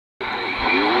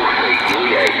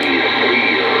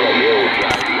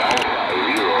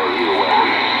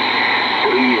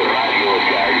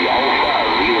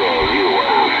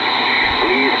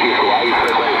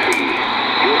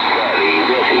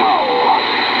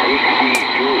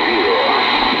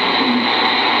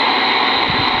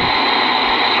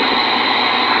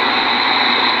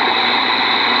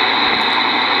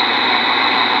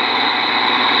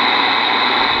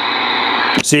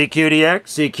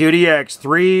CQDX,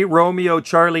 3 Romeo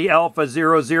Charlie Alpha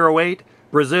 008,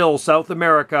 Brazil, South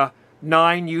America,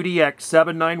 9 UDX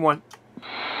 791.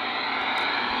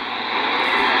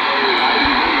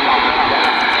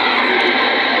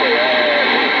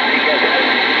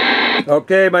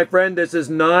 Okay, my friend, this is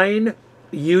 9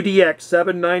 UDX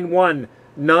 791,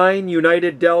 9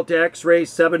 United Delta X-Ray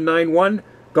 791,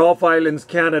 Gulf Islands,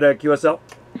 Canada, QSL.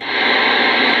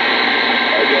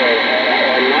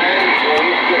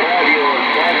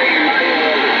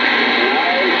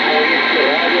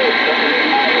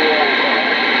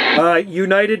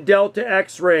 United Delta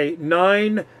X-Ray,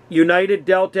 9 United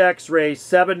Delta X-Ray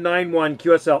 791,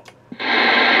 QSL.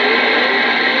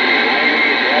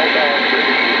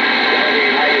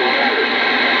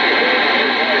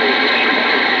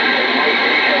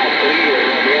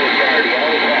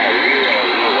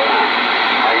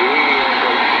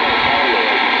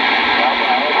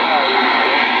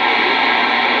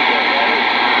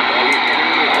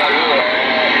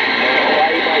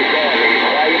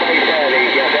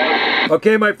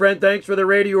 Okay, my friend, thanks for the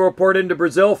radio report into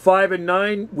Brazil, 5 and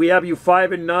 9. We have you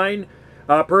 5 and 9.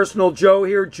 Personal Joe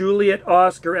here, Juliet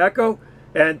Oscar Echo.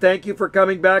 And thank you for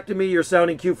coming back to me. You're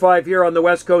sounding Q5 here on the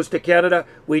west coast of Canada.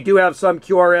 We do have some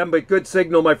QRM, but good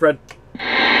signal, my friend.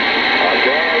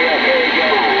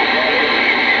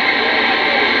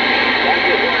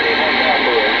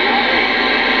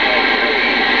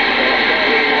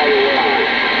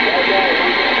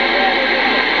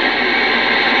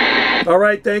 All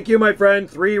right, thank you, my friend.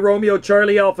 3 Romeo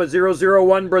Charlie Alpha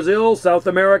 001 Brazil, South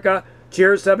America.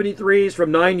 Cheers, 73s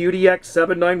from 9 UDX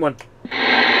 791.